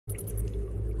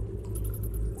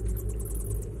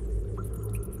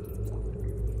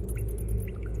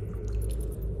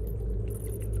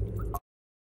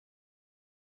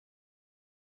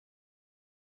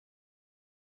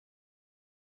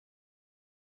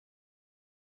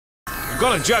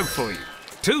got a joke for you.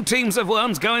 Two teams of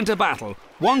worms go into battle.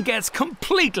 One gets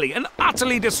completely and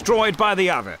utterly destroyed by the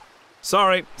other.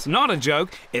 Sorry, it's not a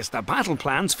joke. It's the battle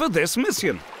plans for this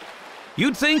mission.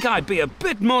 You'd think I'd be a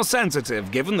bit more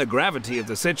sensitive given the gravity of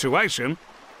the situation.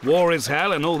 War is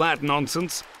hell and all that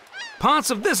nonsense. Parts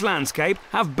of this landscape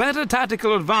have better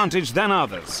tactical advantage than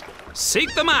others.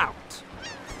 Seek them out!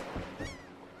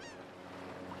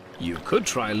 You could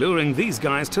try luring these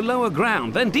guys to lower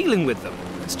ground, then dealing with them.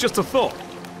 It's just a thought.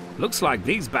 Looks like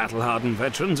these battle-hardened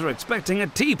veterans are expecting a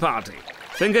tea party.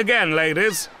 Think again,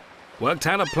 ladies. Worked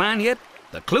out a plan yet?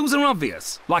 The clues are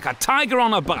obvious, like a tiger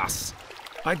on a bus.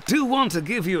 I do want to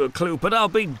give you a clue, but I'll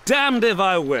be damned if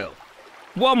I will.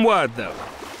 One word, though.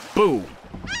 Boom.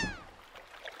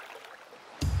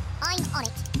 I'm on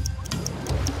it.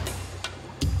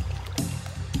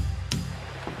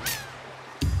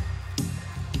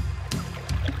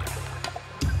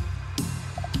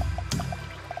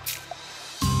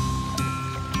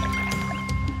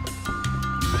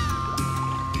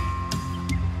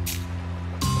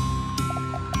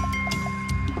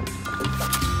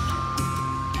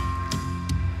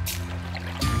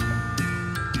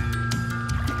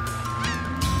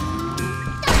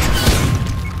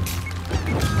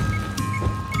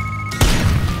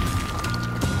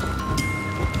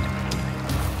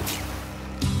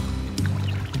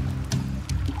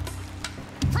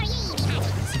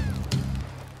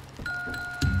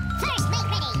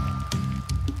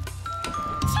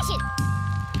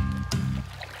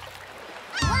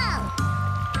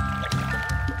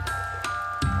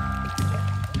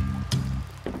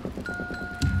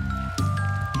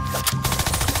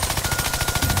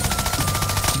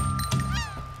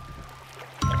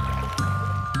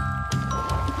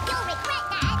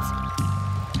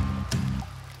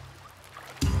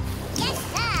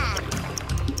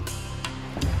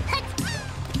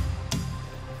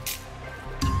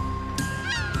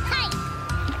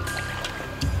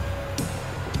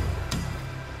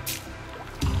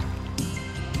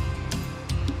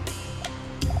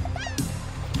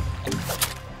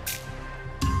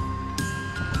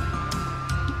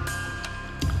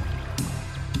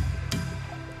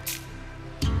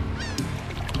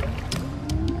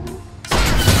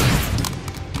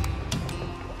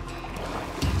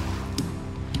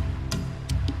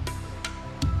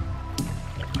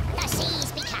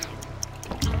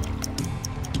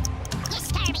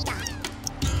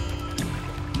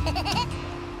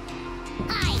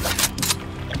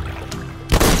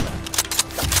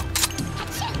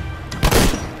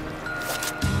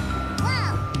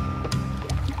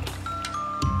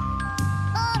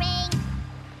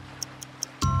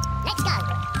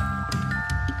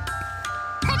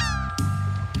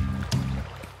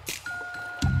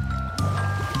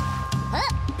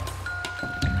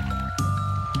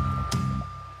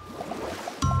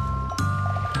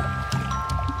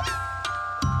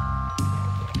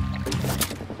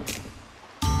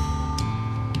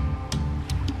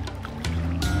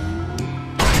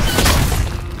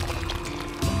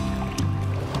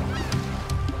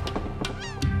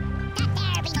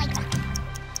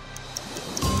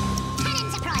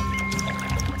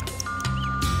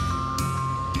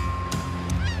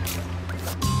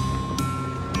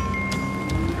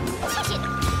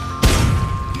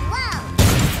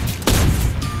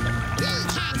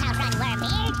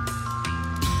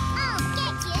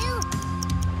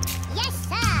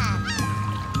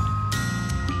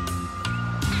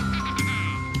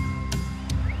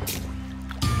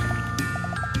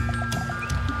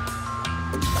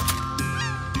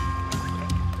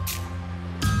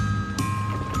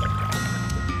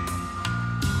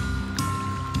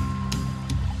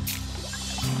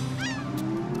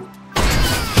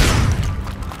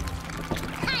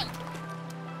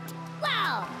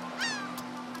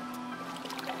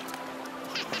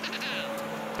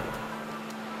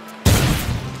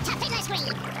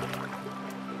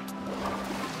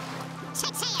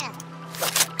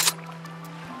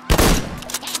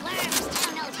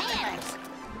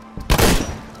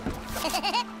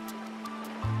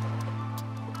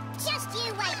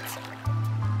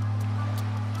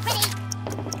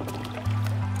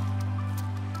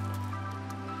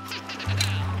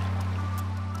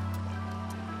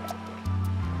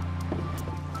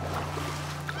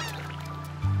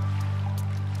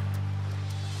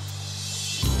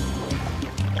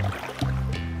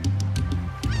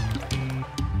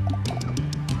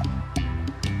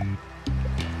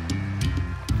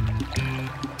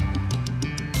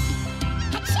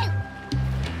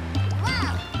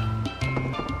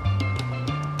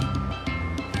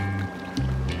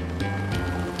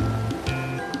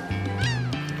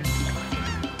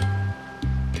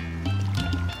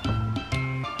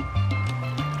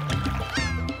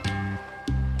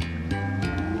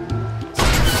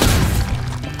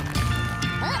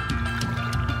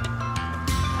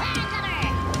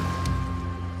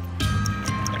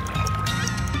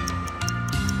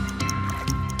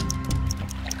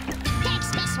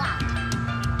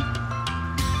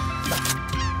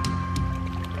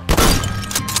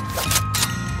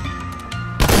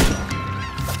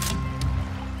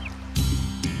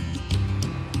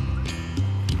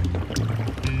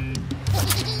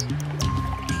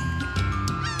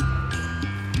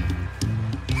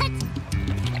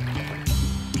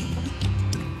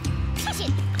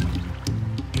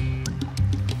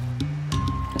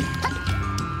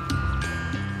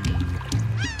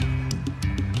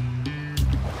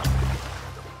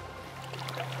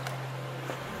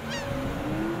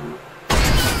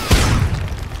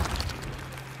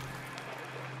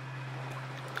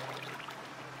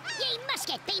 A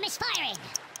musket be misfiring.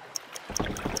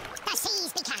 The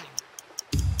seas be calm.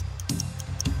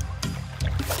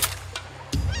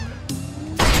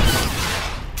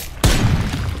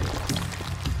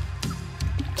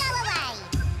 Go away.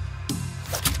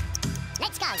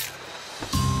 Let's go.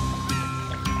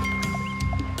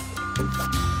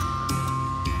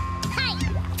 Hey.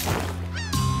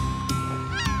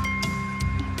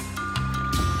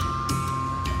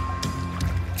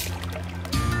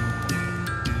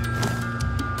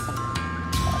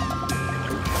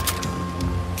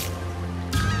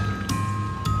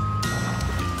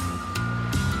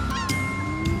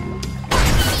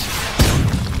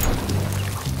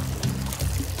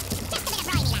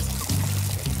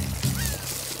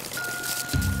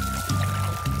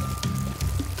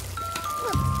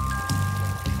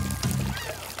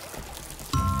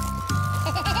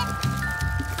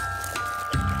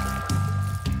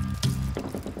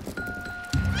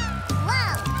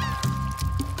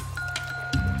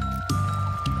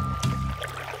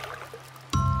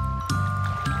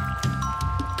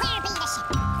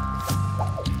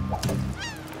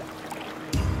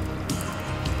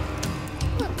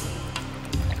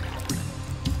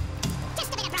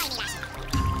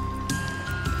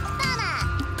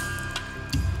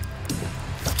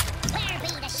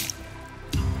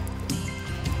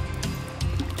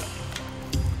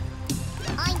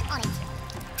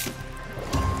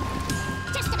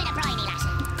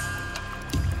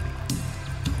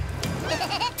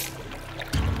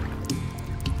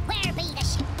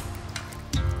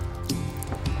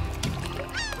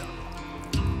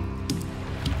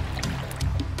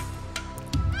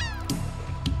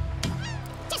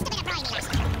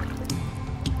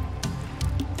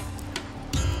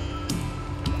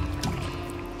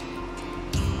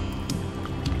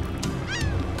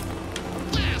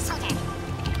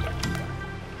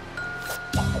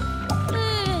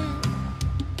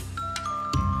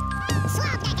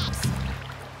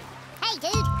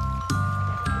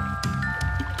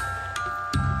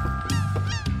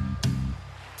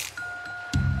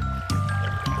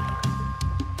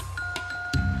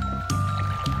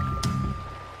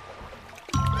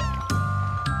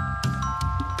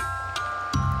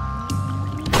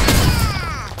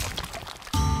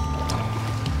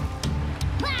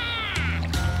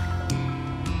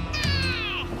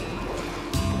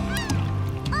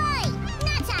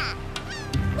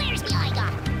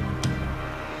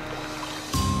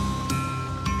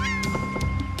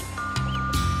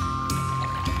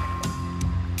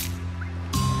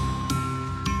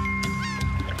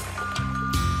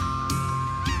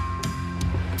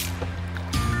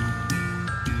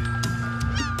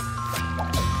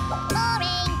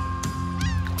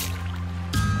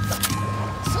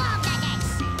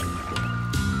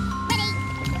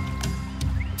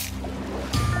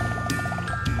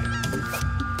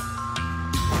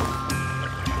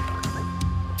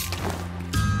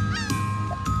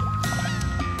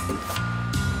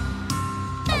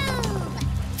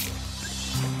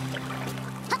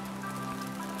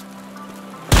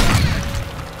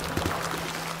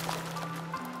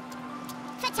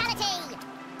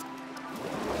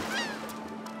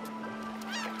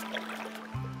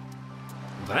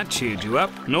 That cheered you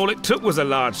up, and all it took was a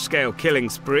large-scale killing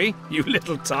spree, you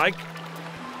little tyke.